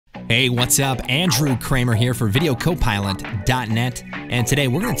Hey, what's up? Andrew Kramer here for VideoCopilot.net, and today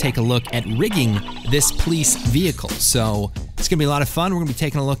we're going to take a look at rigging this police vehicle. So it's going to be a lot of fun. We're going to be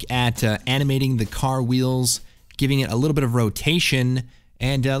taking a look at animating the car wheels, giving it a little bit of rotation,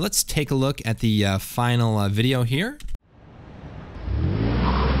 and let's take a look at the final video here.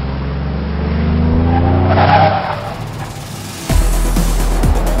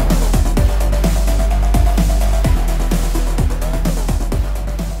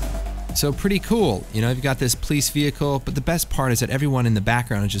 So pretty cool, you know, you've got this police vehicle, but the best part is that everyone in the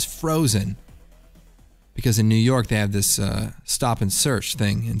background is just frozen. Because in New York they have this stop and search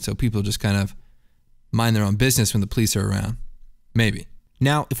thing, and so people just kind of mind their own business when the police are around. Maybe.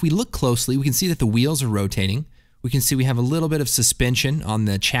 Now, if we look closely, we can see that the wheels are rotating. We can see we have a little bit of suspension on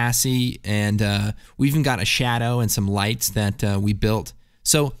the chassis, and we even got a shadow and some lights that we built.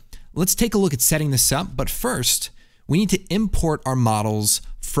 So let's take a look at setting this up, but first, we need to import our models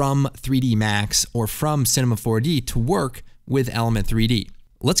from 3D Max or from Cinema 4D to work with Element 3D.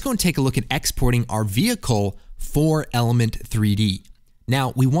 Let's go and take a look at exporting our vehicle for Element 3D.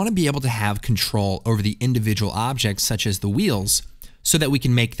 Now, we want to be able to have control over the individual objects such as the wheels so that we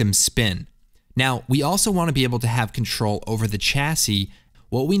can make them spin. Now, we also want to be able to have control over the chassis.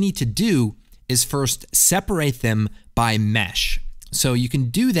 What we need to do is first separate them by mesh. So you can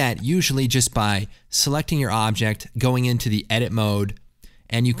do that usually just by selecting your object, going into the edit mode,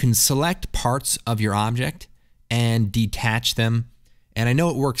 and you can select parts of your object and detach them. And I know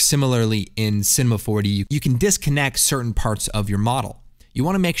it works similarly in Cinema 4D. You can disconnect certain parts of your model. You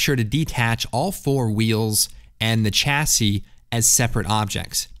want to make sure to detach all four wheels and the chassis as separate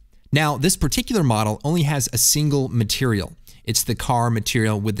objects. Now, this particular model only has a single material. It's the car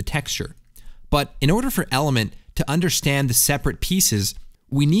material with the texture. But in order for Element to understand the separate pieces,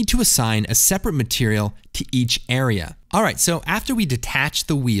 we need to assign a separate material to each area. All right, so after we detach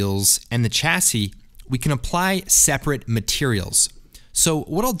the wheels and the chassis, we can apply separate materials. So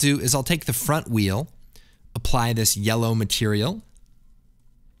what I'll do is I'll take the front wheel, apply this yellow material,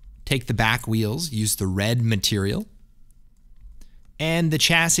 take the back wheels, use the red material, and the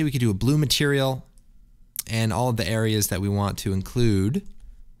chassis we could do a blue material, and all of the areas that we want to include,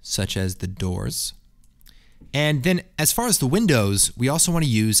 such as the doors. And then as far as the windows, we also want to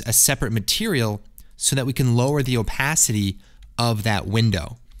use a separate material so that we can lower the opacity of that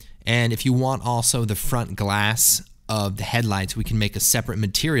window. And if you want also the front glass of the headlights, we can make a separate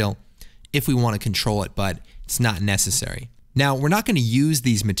material if we want to control it, but it's not necessary. Now, we're not going to use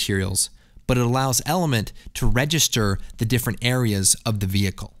these materials, but it allows Element to register the different areas of the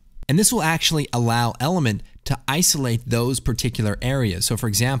vehicle. And this will actually allow Element to isolate those particular areas. So for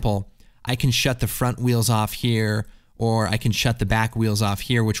example, I can shut the front wheels off here, or I can shut the back wheels off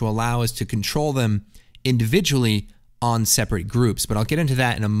here, which will allow us to control them individually on separate groups, but I'll get into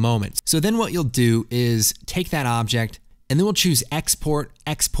that in a moment. So then what you'll do is take that object, and then we'll choose Export,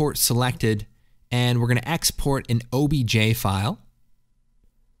 Export Selected, and we're going to export an OBJ file,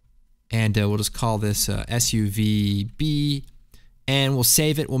 and we'll just call this SUVB, and we'll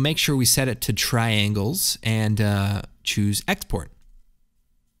save it. We'll make sure we set it to triangles, and choose Export.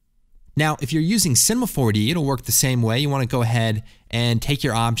 Now, if you're using Cinema 4D, it'll work the same way. You want to go ahead and take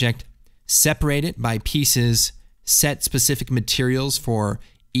your object, separate it by pieces, set specific materials for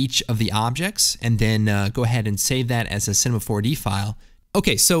each of the objects, and then go ahead and save that as a Cinema 4D file.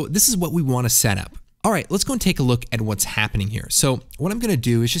 Okay, so this is what we want to set up. All right, let's go and take a look at what's happening here. So what I'm going to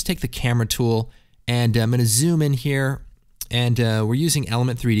do is just take the camera tool, and I'm going to zoom in here, and we're using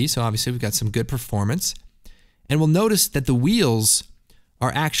Element 3D, so obviously we've got some good performance. And we'll notice that the wheels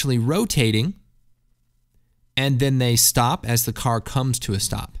are actually rotating, and then they stop as the car comes to a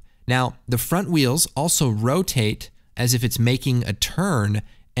stop. Now, the front wheels also rotate as if it's making a turn,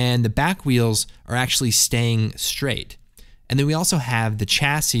 and the back wheels are actually staying straight. And then we also have the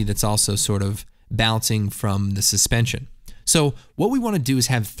chassis that's also sort of bouncing from the suspension. So what we want to do is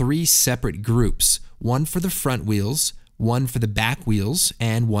have three separate groups, one for the front wheels, one for the back wheels,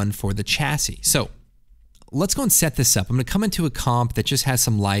 and one for the chassis. So let's go and set this up. I'm going to come into a comp that just has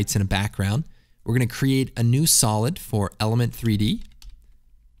some lights and a background. We're going to create a new solid for Element 3D.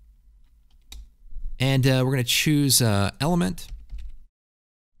 And we're going to choose Element,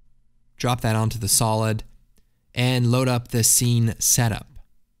 drop that onto the solid, and load up the scene setup.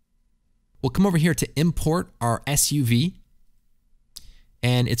 We'll come over here to import our SUV,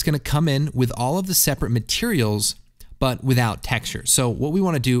 and it's going to come in with all of the separate materials, but without texture. So what we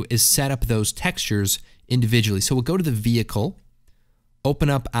want to do is set up those textures individually. So we'll go to the vehicle, open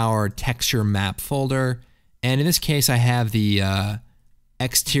up our texture map folder, and in this case I have the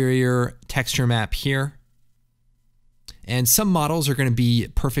exterior texture map here. And some models are going to be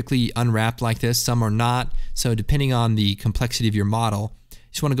perfectly unwrapped like this, some are not. So depending on the complexity of your model, you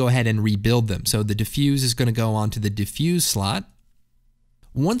just want to go ahead and rebuild them. So the diffuse is going to go onto the diffuse slot.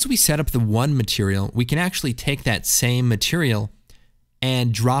 Once we set up the one material, we can actually take that same material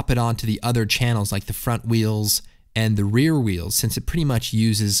and drop it onto the other channels like the front wheels and the rear wheels, since it pretty much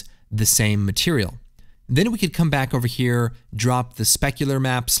uses the same material. Then we could come back over here, drop the specular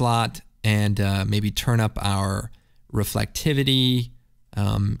map slot, and maybe turn up our reflectivity,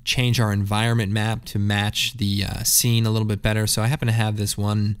 change our environment map to match the scene a little bit better. So I happen to have this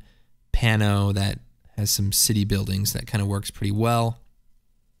one pano that has some city buildings that kind of works pretty well.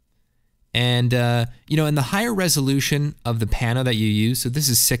 And, you know, in the higher resolution of the pano that you use, so this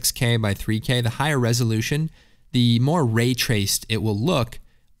is 6K by 3K, the higher resolution, the more ray traced it will look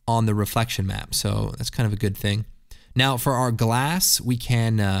on the reflection map. So that's kind of a good thing. Now for our glass, we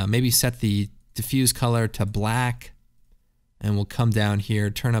can maybe set the diffuse color to black, and we'll come down here,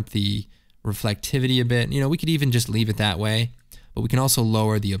 turn up the reflectivity a bit. You know, we could even just leave it that way, but we can also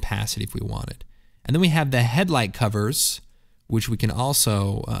lower the opacity if we wanted. And then we have the headlight covers, which we can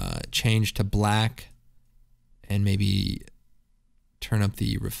also change to black and maybe turn up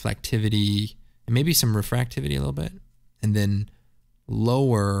the reflectivity and maybe some refractivity a little bit, and then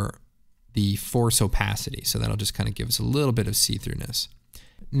lower the force opacity. So that'll just kind of give us a little bit of see-throughness.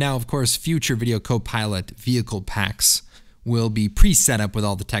 Now, of course, future Video Copilot vehicle packs will be pre-set up with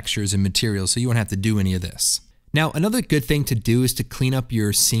all the textures and materials, so you won't have to do any of this. Now, another good thing to do is to clean up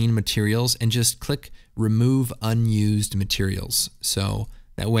your scene materials and just click remove unused materials. So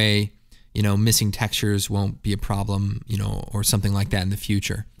that way, you know, missing textures won't be a problem, you know, or something like that in the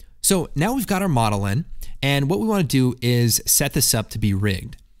future. So now we've got our model in, and what we want to do is set this up to be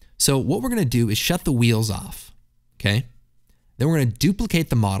rigged. So what we're going to do is shut the wheels off, okay? Then we're going to duplicate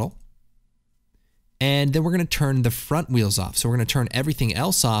the model, and then we're going to turn the front wheels off. So we're going to turn everything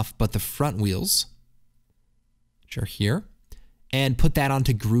else off but the front wheels, which are here, and put that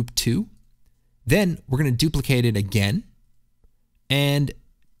onto group 2. Then we're going to duplicate it again and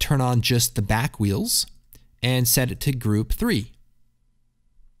turn on just the back wheels and set it to group 3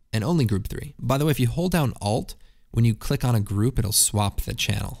 and only group 3. By the way, if you hold down Alt, when you click on a group, it'll swap the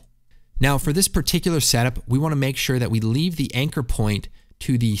channel. Now for this particular setup, we want to make sure that we leave the anchor point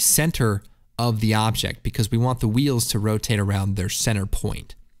to the center of the object because we want the wheels to rotate around their center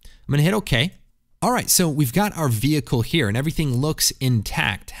point. I'm going to hit OK. All right, so we've got our vehicle here and everything looks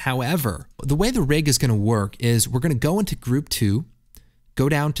intact. However, the way the rig is going to work is we're going to go into group 2, go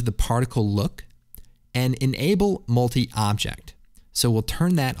down to the particle look, and enable multi-object. So we'll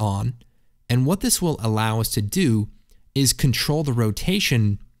turn that on, and what this will allow us to do is control the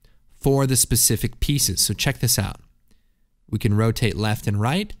rotation for the specific pieces. So check this out. We can rotate left and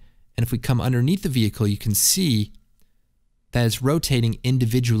right, and if we come underneath the vehicle, you can see that it's rotating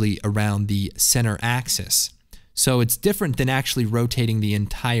individually around the center axis. So it's different than actually rotating the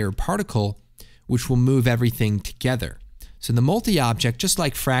entire particle, which will move everything together. So the multi-object, just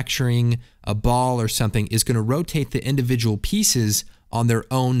like fracturing a ball or something, is going to rotate the individual pieces on their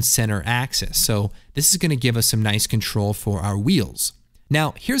own center axis. So this is going to give us some nice control for our wheels.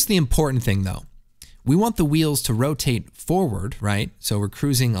 Now, here's the important thing though. We want the wheels to rotate forward, right? So we're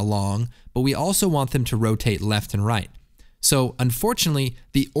cruising along, but we also want them to rotate left and right. So unfortunately,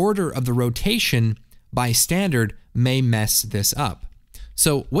 the order of the rotation by standard may mess this up.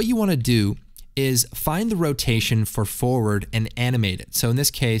 So what you want to do is find the rotation for forward and animate it. So in this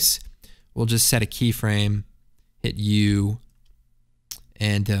case, we'll just set a keyframe, hit U,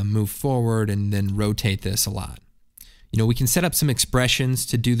 and move forward and then rotate this a lot. You know, we can set up some expressions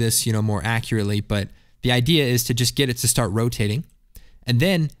to do this, you know, more accurately, but the idea is to just get it to start rotating and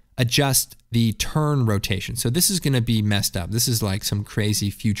then adjust the turn rotation. So this is going to be messed up. This is like some crazy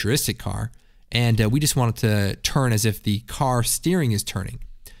futuristic car, and we just want it to turn as if the car steering is turning.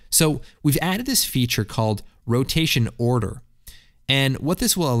 So we've added this feature called rotation order, and what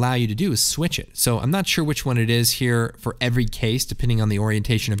this will allow you to do is switch it. So I'm not sure which one it is here for every case depending on the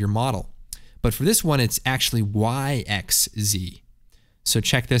orientation of your model, but for this one it's actually YXZ. So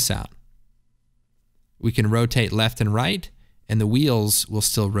check this out. We can rotate left and right, and the wheels will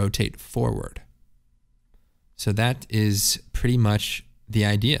still rotate forward. So that is pretty much the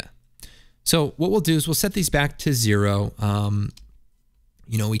idea. So what we'll do is we'll set these back to 0.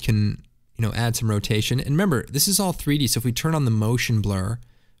 You know, we can, you know, add some rotation. And remember, this is all 3D. So if we turn on the motion blur,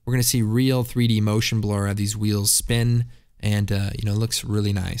 we're going to see real 3D motion blur as these wheels spin, and you know, it looks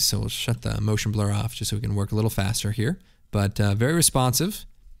really nice. So we'll shut the motion blur off just so we can work a little faster here, but very responsive.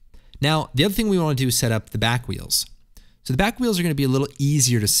 Now, the other thing we want to do is set up the back wheels. So the back wheels are going to be a little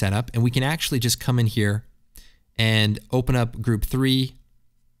easier to set up, and we can actually just come in here and open up group 3,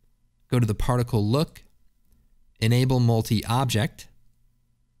 go to the particle look, enable multi-object,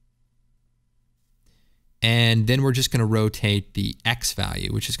 and then we're just going to rotate the X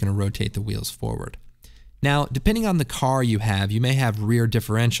value, which is going to rotate the wheels forward. Now, depending on the car you have, you may have rear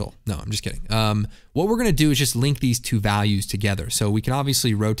differential. No, I'm just kidding. What we're going to do is just link these two values together. So we can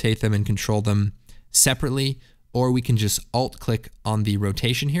obviously rotate them and control them separately, or we can just alt-click on the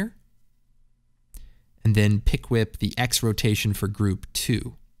rotation here, and then pick whip the X rotation for group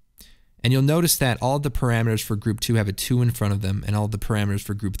 2. And you'll notice that all the parameters for group 2 have a 2 in front of them, and all the parameters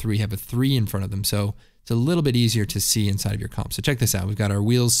for group 3 have a 3 in front of them. So it's a little bit easier to see inside of your comp. So check this out. We've got our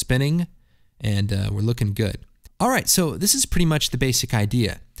wheels spinning, and we're looking good. All right, so this is pretty much the basic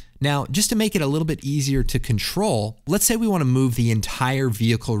idea. Now, just to make it a little bit easier to control, let's say we want to move the entire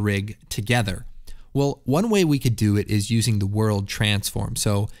vehicle rig together. Well, one way we could do it is using the world transform.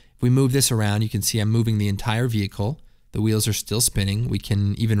 So if we move this around, you can see I'm moving the entire vehicle. The wheels are still spinning. We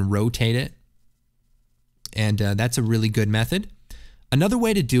can even rotate it, and that's a really good method. Another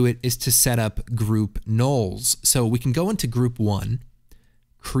way to do it is to set up group nulls. So we can go into group 1,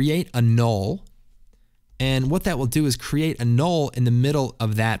 create a null, and what that will do is create a null in the middle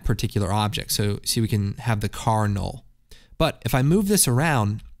of that particular object. So see, we can have the car null. But if I move this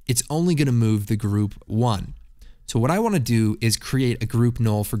around, it's only going to move the group 1. So what I want to do is create a group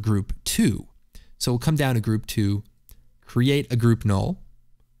null for group 2. So we'll come down to group 2, create a group null,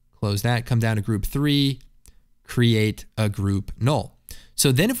 close that, come down to group 3, create a group null.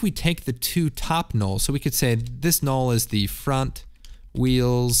 So then if we take the two top nulls, so we could say this null is the front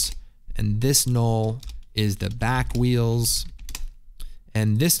wheels, and this null is the back wheels,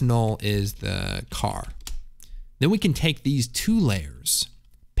 and this null is the car. Then we can take these two layers,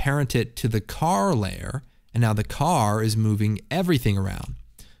 parent it to the car layer, and now the car is moving everything around.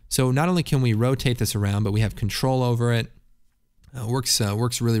 So not only can we rotate this around, but we have control over it. Works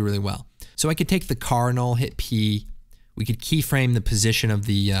really, really well. So I could take the car null, hit P. We could keyframe the position of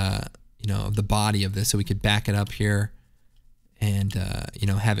the of the body of this, so we could back it up here, and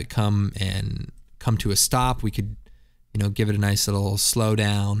have it come to a stop. We could give it a nice little slow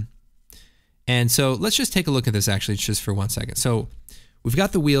down. And so let's just take a look at this actually just for 1 second. So we've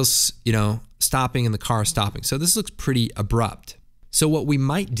got the wheels stopping and the car stopping. So this looks pretty abrupt. So what we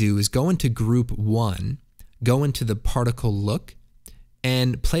might do is go into group 1, go into the particle look,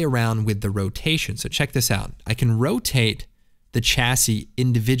 and play around with the rotation. So check this out. I can rotate the chassis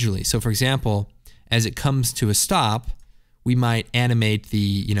individually. So for example, as it comes to a stop, we might animate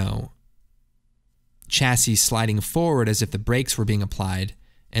the chassis sliding forward as if the brakes were being applied,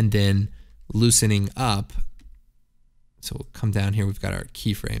 and then loosening up. So we'll come down here, we've got our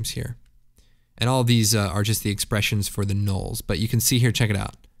keyframes here. And all of these are just the expressions for the nulls. But you can see here, check it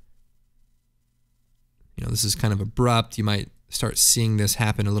out. This is kind of abrupt. You might start seeing this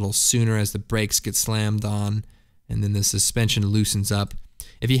happen a little sooner as the brakes get slammed on, and then the suspension loosens up.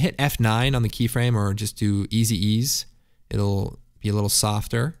 If you hit F9 on the keyframe, or just do easy ease, it'll be a little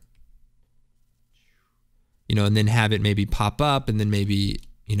softer. And then have it maybe pop up, and then maybe,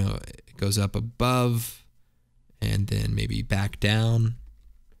 it goes up above, and then maybe back down.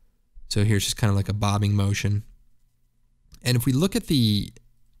 So here's just kind of like a bobbing motion. And if we look at the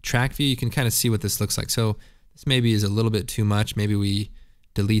track view, you can kind of see what this looks like. So this maybe is a little bit too much. Maybe we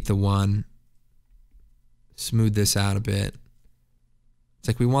delete the one, smooth this out a bit. It's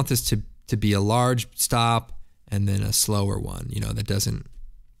like we want this to be a large stop and then a slower one, that doesn't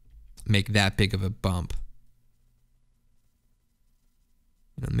make that big of a bump.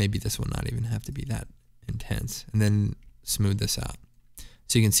 Maybe this will not even have to be that intense. And then smooth this out.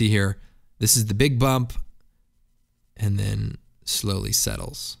 So you can see here, this is the big bump, and then slowly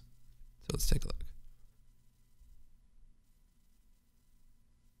settles. So let's take a look.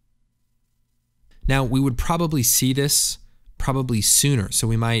 Now we would probably see this sooner, so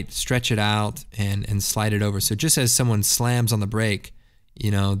we might stretch it out and slide it over. So just as someone slams on the brake,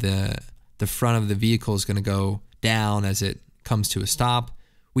 the front of the vehicle is going to go down as it comes to a stop.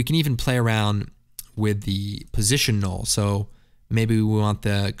 We can even play around with the position null. So maybe we want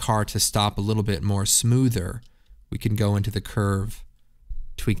the car to stop a little bit more smoother. We can go into the curve,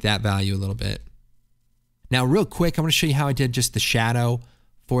 tweak that value a little bit. Now real quick, I want to show you how I did just the shadow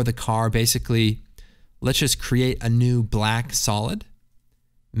for the car. Basically, let's just create a new black solid,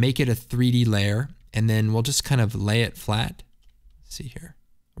 make it a 3D layer, and then we'll just kind of lay it flat. Let's see here,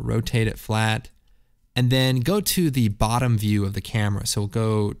 rotate it flat, and then go to the bottom view of the camera. So we'll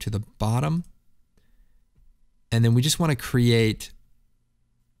go to the bottom, and then we just want to create,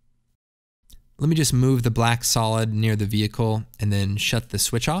 let me just move the black solid near the vehicle and then shut the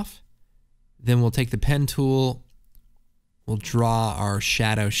switch off. Then we'll take the pen tool, we'll draw our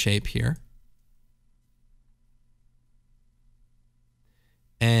shadow shape here.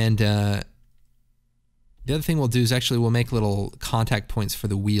 And the other thing we'll do is actually we'll make little contact points for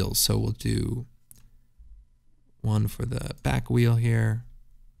the wheels. So we'll do one for the back wheel here.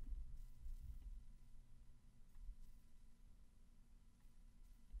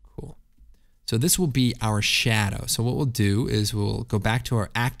 Cool. So this will be our shadow. So what we'll do is we'll go back to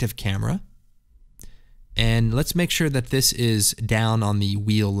our active camera. And let's make sure that this is down on the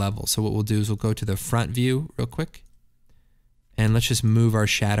wheel level. So what we'll do is we'll go to the front view real quick. And let's just move our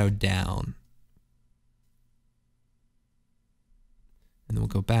shadow down. And then we'll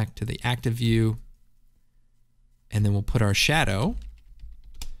go back to the active view. And then we'll put our shadow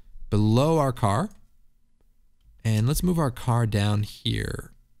below our car. And let's move our car down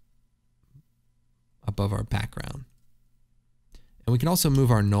here above our background. And we can also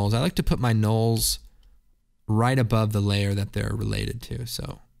move our nulls. I like to put my nulls right above the layer that they're related to,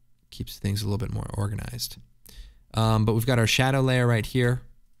 so it keeps things a little bit more organized. But we've got our shadow layer right here.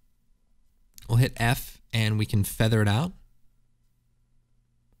 We'll hit F and we can feather it out.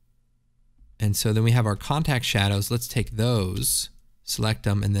 And so then we have our contact shadows. Let's take those, select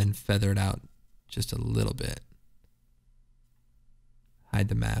them, and then feather it out just a little bit. Hide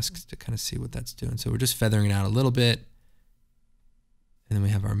the masks to kind of see what that's doing. So we're just feathering it out a little bit. And then we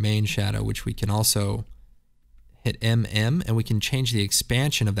have our main shadow, which we can also hit MM, and we can change the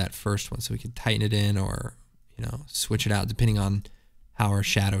expansion of that first one. So we can tighten it in or, you know, switch it out depending on how our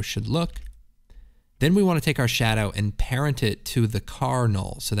shadow should look. Then we want to take our shadow and parent it to the car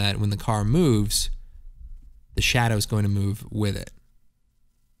null so that when the car moves, the shadow is going to move with it.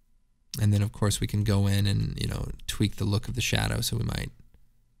 And then of course we can go in and, you know, tweak the look of the shadow. So we might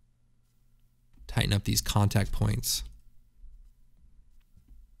tighten up these contact points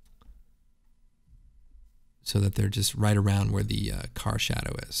so that they're just right around where the car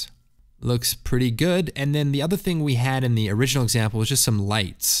shadow is. Looks pretty good. And then the other thing we had in the original example was just some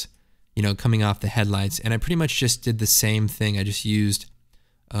lights, you know, coming off the headlights. And I pretty much just did the same thing. I just used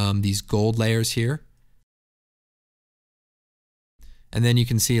these gold layers here. And then you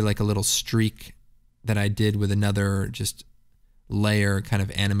can see like a little streak that I did with another just layer, kind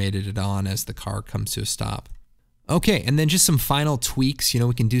of animated it on as the car comes to a stop. Okay, and then just some final tweaks. You know,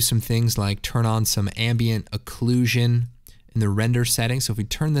 we can do some things like turn on some ambient occlusion in the render settings. So if we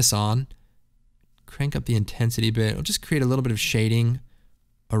turn this on, crank up the intensity a bit, it'll just create a little bit of shading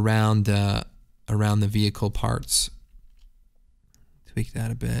around the vehicle parts. Tweak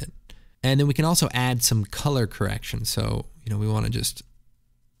that a bit. And then we can also add some color correction. So, you know, we want to just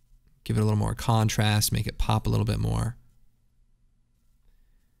give it a little more contrast, make it pop a little bit more.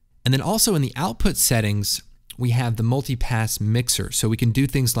 And then also in the output settings, we have the multi-pass mixer. So we can do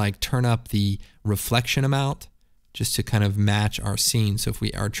things like turn up the reflection amount just to kind of match our scene. So if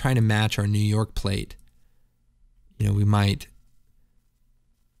we are trying to match our New York plate, you know, we might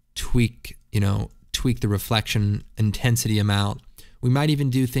tweak the reflection intensity amount. We might even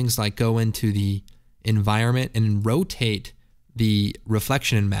do things like go into the environment and rotate the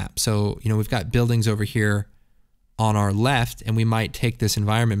reflection map. So, you know, we've got buildings over here on our left, and we might take this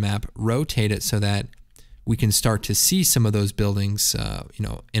environment map, rotate it so that we can start to see some of those buildings, you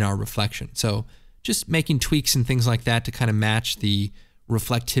know, in our reflection. So just making tweaks and things like that to kind of match the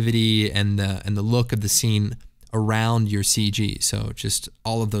reflectivity and the look of the scene around your CG. So just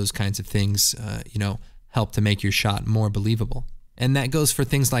all of those kinds of things, you know, help to make your shot more believable. And that goes for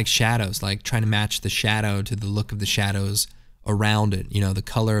things like shadows, like trying to match the shadow to the look of the shadows around it, you know, the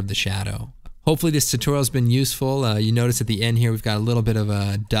color of the shadow. Hopefully this tutorial has been useful. You notice at the end here we've got a little bit of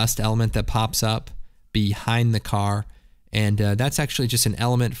a dust element that pops up behind the car, and that's actually just an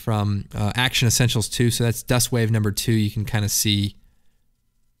element from Action Essentials 2. So that's dust wave number 2. You can kind of see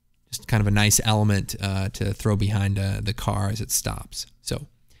just kind of a nice element to throw behind the car as it stops. So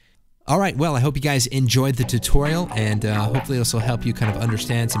all right, well, I hope you guys enjoyed the tutorial, and hopefully this will help you kind of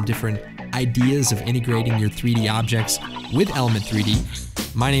understand some different ideas of integrating your 3D objects with Element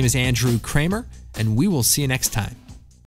 3D. My name is Andrew Kramer, and we will see you next time.